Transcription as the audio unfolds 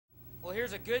Well,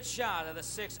 here's a good shot of the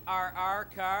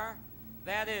 6RR car.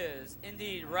 That is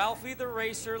indeed Ralphie the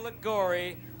Racer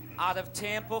Ligori out of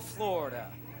Tampa, Florida.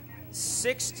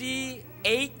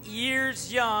 68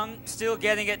 years young, still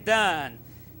getting it done.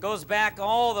 Goes back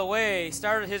all the way,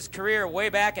 started his career way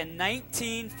back in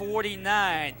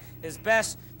 1949. His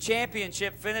best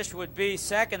championship finish would be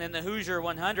second in the Hoosier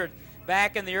 100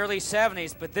 back in the early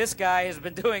 70s, but this guy has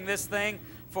been doing this thing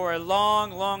for a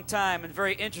long, long time, and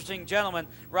very interesting gentleman,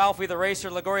 Ralphie the Racer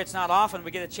Ligori. It's not often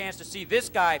we get a chance to see this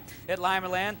guy at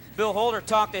Limerland. Bill Holder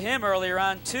talked to him earlier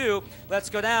on, too. Let's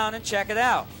go down and check it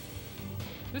out.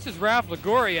 This is Ralph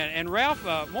Ligori, and Ralph,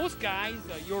 most guys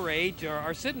your age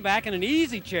are sitting back in an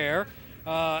easy chair,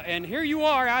 and here you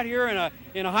are out here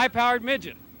in a high-powered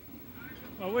midget.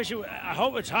 I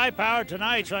hope it's high-powered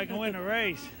tonight so I can win the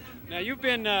race. Now, you've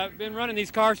been running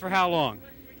these cars for how long?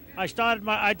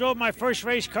 I drove my first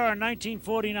race car in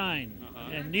 1949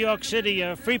 in New York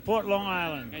City, Freeport, Long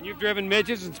Island. And you've driven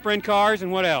midgets and sprint cars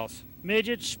and what else?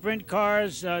 Midgets, sprint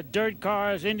cars, dirt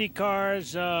cars, Indy cars,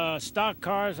 stock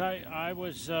cars. I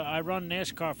run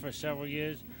NASCAR for several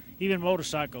years, even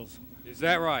motorcycles. Is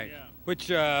that right? Yeah. Which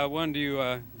one do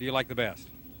you like the best?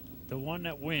 The one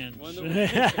that wins. Wins.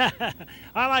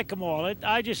 I like them all.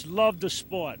 I just love the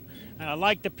sport, and I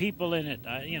like the people in it.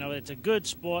 It's a good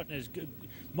sport, and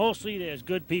mostly there's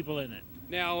good people in it.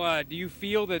 Now, do you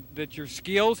feel that your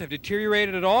skills have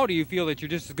deteriorated at all? Do you feel that you're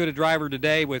just as good a driver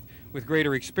today with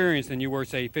greater experience than you were,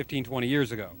 say, 15, 20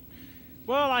 years ago?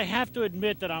 Well, I have to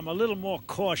admit that I'm a little more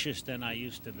cautious than I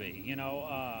used to be.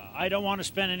 I don't want to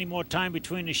spend any more time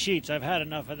between the sheets. I've had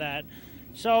enough of that.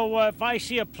 So if I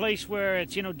see a place where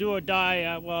it's, do or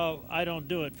die, well, I don't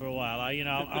do it for a while.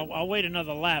 I'll wait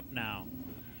another lap now.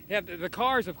 Yeah, the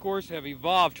cars, of course, have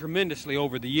evolved tremendously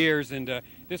over the years, and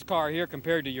this car here,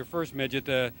 compared to your first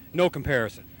midget, no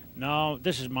comparison. No,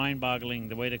 this is mind-boggling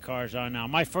the way the cars are now.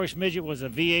 My first midget was a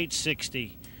V8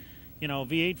 60,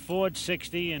 V8 Ford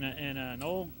 60 in an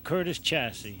old Curtis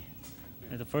chassis.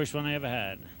 The first one I ever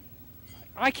had.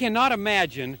 I cannot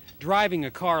imagine driving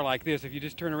a car like this, if you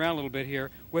just turn around a little bit here,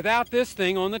 without this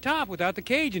thing on the top, without the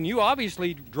cage, and you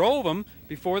obviously drove them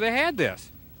before they had this.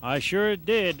 I sure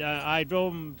did. I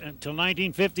drove them until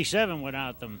 1957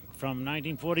 without them, from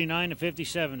 1949 to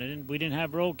 57. We didn't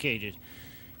have roll cages.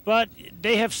 But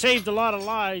they have saved a lot of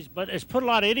lives, but it's put a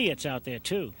lot of idiots out there,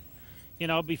 too.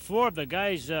 Before the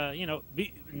guys,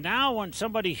 now when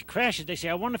somebody crashes, they say,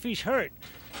 I wonder if he's hurt.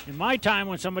 In my time,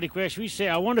 when somebody crashed, we say,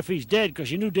 I wonder if he's dead,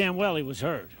 because you knew damn well he was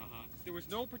hurt. There was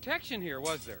no protection here,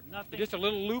 was there? Nothing. Just a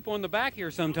little loop on the back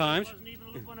here sometimes. There wasn't even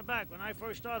a loop on the back. When I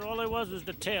first started, all there was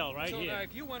the tail right here. So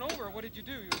if you went over, what did you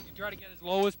do? You try to get as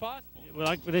low as possible? Well,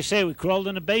 like they say, we crawled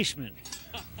in the basement.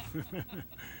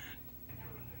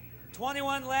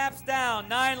 21 laps down,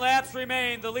 9 laps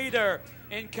remain. The leader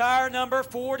in car number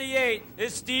 48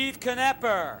 is Steve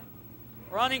Knepper.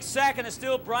 Running second is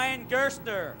still Brian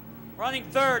Gerstner. Running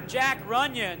third, Jack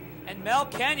Runyon. And Mel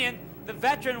Kenyon, the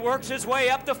veteran, works his way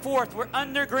up to fourth. We're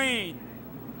under green.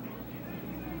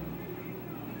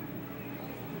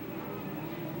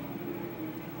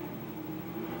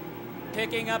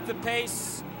 Picking up the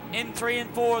pace in 3 and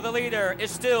 4. The leader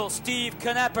is still Steve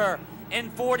Knepper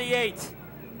in 48.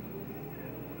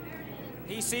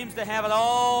 He seems to have it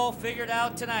all figured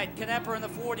out tonight. Knepper in the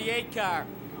 48 car.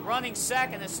 Running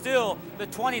second is still the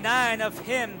 29 of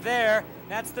him there.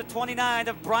 That's the 29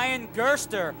 of Brian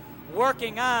Gerster,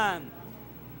 working on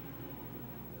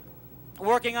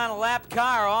a lap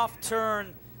car off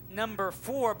turn number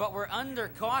 4, but we're under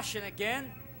caution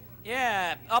again.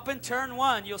 Yeah, up in turn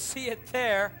 1, you'll see it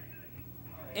there.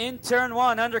 In turn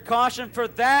 1, under caution for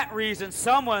that reason.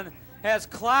 Someone has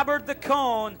clobbered the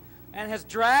cone and has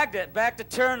dragged it back to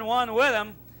turn 1 with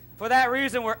him. For that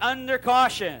reason, we're under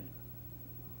caution.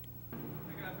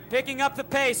 Picking up the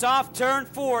pace off turn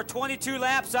 4, 22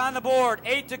 laps on the board,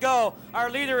 8 to go. Our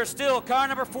leader is still car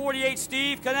number 48,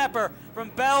 Steve Knepper from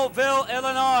Belleville,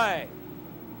 Illinois.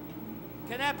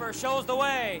 Knepper shows the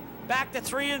way, back to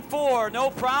 3 and 4, no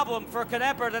problem for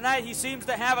Knepper tonight. He seems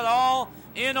to have it all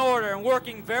in order and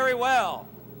working very well.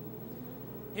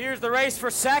 Here's the race for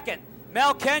second.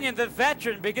 Mel Kenyon, the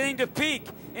veteran, beginning to peak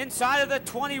inside of the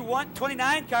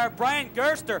 29 car, Brian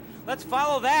Gerster. Let's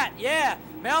follow that, yeah.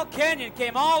 Mel Kenyon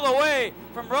came all the way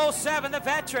from row 7, the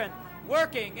veteran,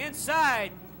 working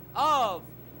inside of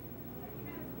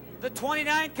the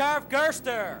 29 car of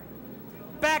Gerster.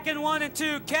 Back in 1 and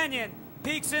 2, Kenyon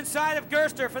peeks inside of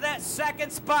Gerster for that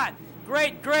second spot.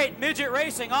 Great midget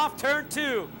racing off turn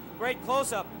 2. Great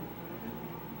close-up.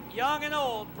 Young and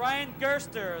old, Brian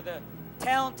Gerster, the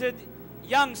talented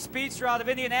young speedster out of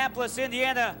Indianapolis,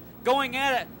 Indiana, going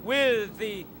at it with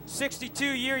the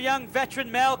 62-year young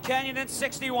veteran Mel Kenyon in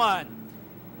 61.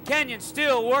 Kenyon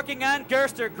still working on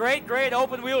Gerster. Great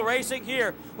open wheel racing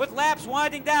here. With laps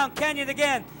winding down, Kenyon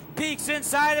again peaks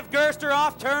inside of Gerster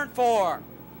off turn 4.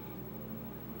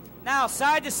 Now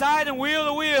side to side and wheel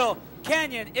to wheel.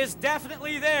 Kenyon is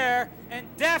definitely there and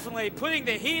definitely putting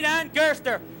the heat on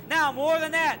Gerster. Now more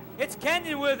than that, it's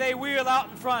Kenyon with a wheel out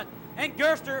in front. And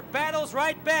Gerster battles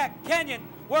right back. Kenyon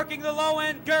working the low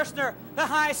end, Gerster the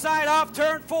high side off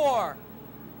turn 4.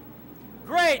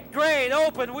 Great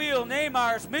open wheel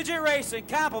NAMAR's Midget Racing.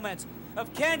 Compliments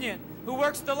of Kenyon, who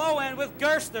works the low end with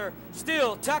Gerster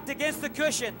still tucked against the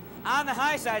cushion on the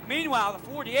high side. Meanwhile, the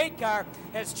 48 car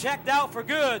has checked out for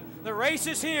good. The race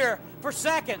is here for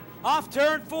second off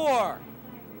turn 4.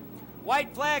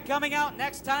 White flag coming out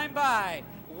next time by.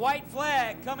 White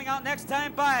flag coming out next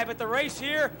time by, but the race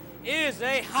here is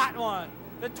a hot one.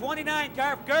 The 29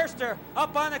 car of Gerster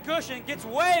up on the cushion, gets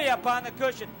way up on the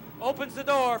cushion, opens the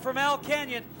door for Mel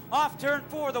Kenyon off turn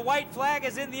 4. The white flag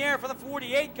is in the air for the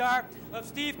 48 car of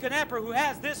Steve Knepper, who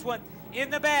has this one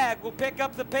in the bag. Will pick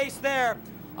up the pace there.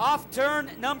 Off turn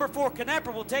number 4,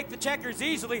 Knepper will take the checkers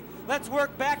easily. Let's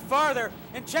work back farther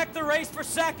and check the race for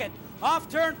second. Off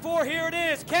turn 4, here it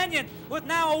is. Kenyon with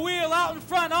now a wheel out in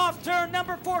front. Off turn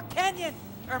number 4, Kenyon.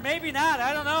 Or maybe not,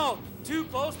 I don't know. Too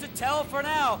close to tell for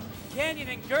now. Kenyon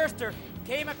and Gerster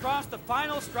came across the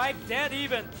final stripe dead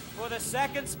even for the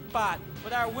second spot.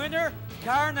 But our winner,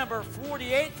 car number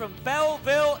 48 from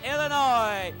Belleville,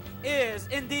 Illinois, is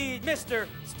indeed Mr.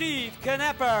 Steve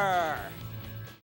Knepper.